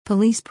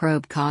Police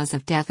probe cause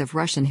of death of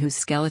Russian whose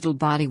skeletal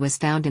body was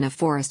found in a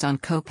forest on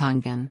Ko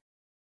Phangan.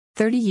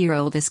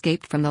 30-year-old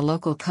escaped from the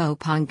local Ko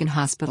Phangan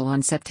hospital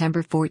on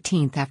September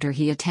 14 after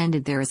he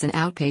attended there as an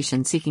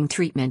outpatient seeking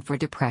treatment for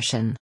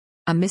depression.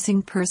 A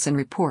missing person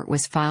report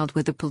was filed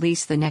with the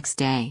police the next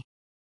day.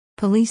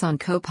 Police on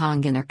Ko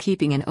Phangan are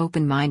keeping an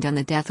open mind on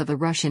the death of a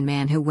Russian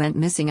man who went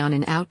missing on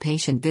an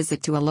outpatient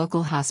visit to a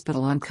local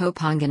hospital on Ko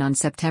Phangan on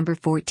September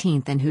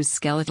 14 and whose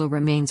skeletal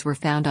remains were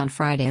found on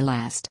Friday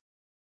last.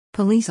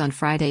 Police on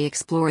Friday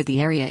explored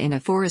the area in a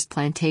forest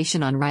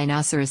plantation on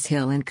Rhinoceros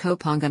Hill in Ko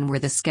Phangan where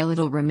the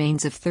skeletal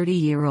remains of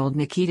 30-year-old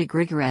Nikita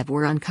Grigorev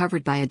were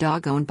uncovered by a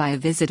dog owned by a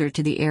visitor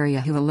to the area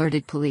who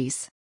alerted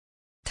police.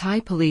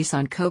 Thai police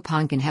on Ko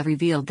Phangan have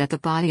revealed that the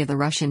body of the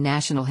Russian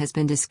national has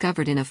been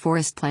discovered in a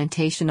forest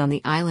plantation on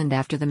the island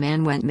after the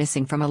man went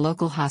missing from a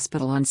local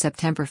hospital on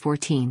September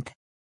 14.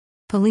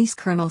 Police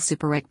Colonel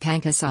Suparak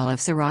Pankasal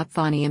of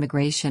Saratvani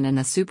Immigration and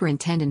the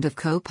Superintendent of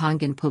Ko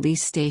Phangan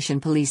Police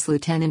Station Police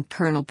Lieutenant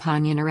Colonel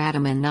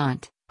Panyanaradaman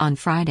Nant, on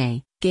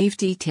Friday, gave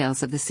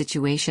details of the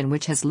situation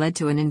which has led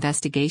to an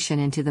investigation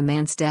into the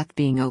man's death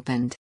being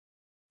opened.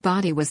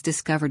 Body was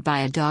discovered by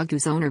a dog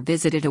whose owner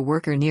visited a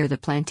worker near the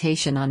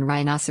plantation on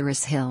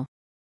Rhinoceros Hill.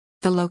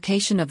 The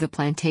location of the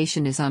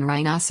plantation is on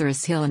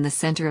Rhinoceros Hill in the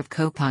center of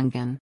Ko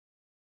Phangan.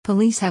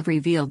 Police have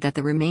revealed that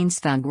the remains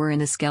found were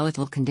in a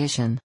skeletal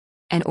condition.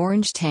 An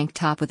orange tank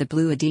top with a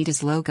blue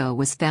Adidas logo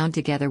was found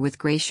together with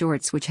gray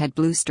shorts which had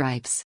blue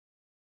stripes.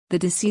 The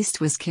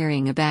deceased was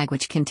carrying a bag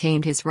which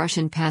contained his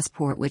Russian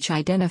passport which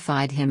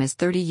identified him as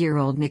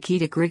 30-year-old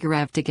Nikita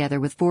Grigorev together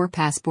with 4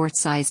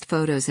 passport-sized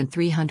photos and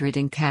 300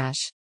 in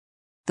cash.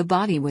 The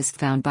body was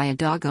found by a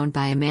dog owned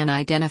by a man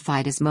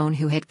identified as Moan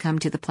who had come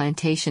to the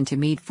plantation to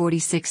meet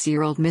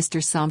 46-year-old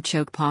Mr.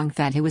 Somchok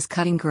Pongfat who was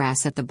cutting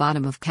grass at the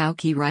bottom of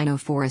Kauki Rhino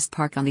Forest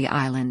Park on the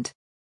island.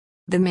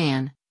 The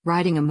man,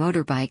 riding a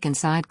motorbike and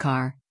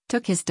sidecar,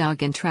 took his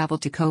dog and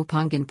traveled to Ko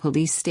Phangan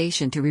police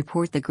station to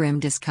report the grim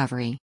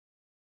discovery.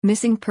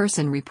 Missing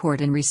person report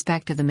in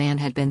respect of the man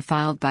had been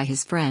filed by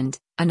his friend,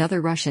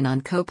 another Russian on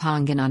Ko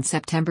Phangan on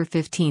September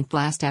 15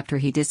 last after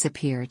he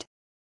disappeared.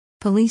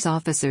 Police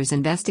officers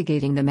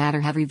investigating the matter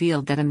have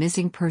revealed that a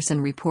missing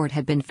person report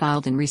had been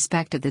filed in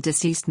respect of the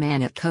deceased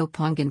man at Ko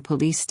Phangan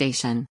police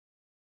station.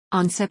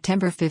 On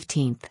September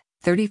 15,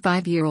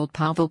 35-year-old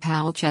Pavel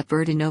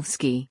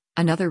Pavlychev-Verdinovsky,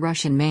 another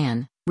Russian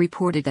man,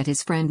 reported that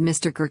his friend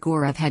Mr.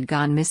 Grigorev had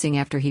gone missing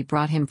after he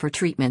brought him for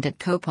treatment at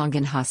Ko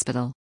Phangan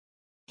hospital.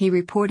 He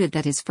reported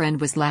that his friend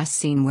was last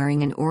seen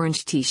wearing an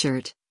orange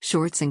t-shirt,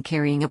 shorts and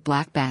carrying a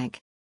black bag.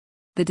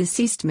 The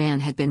deceased man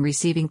had been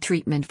receiving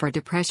treatment for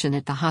depression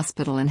at the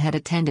hospital and had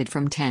attended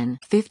from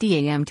 10:50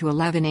 a.m. to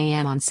 11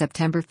 a.m. on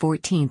September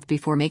 14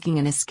 before making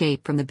an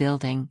escape from the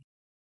building.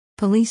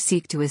 Police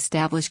seek to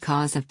establish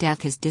cause of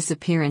death. His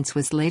disappearance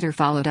was later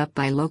followed up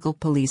by local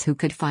police who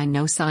could find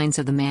no signs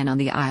of the man on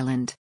the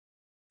island.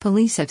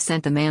 Police have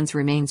sent the man's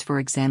remains for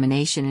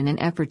examination in an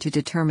effort to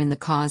determine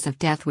the cause of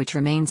death which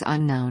remains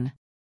unknown.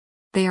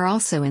 They are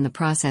also in the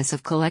process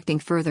of collecting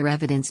further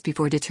evidence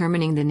before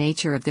determining the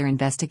nature of their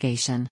investigation.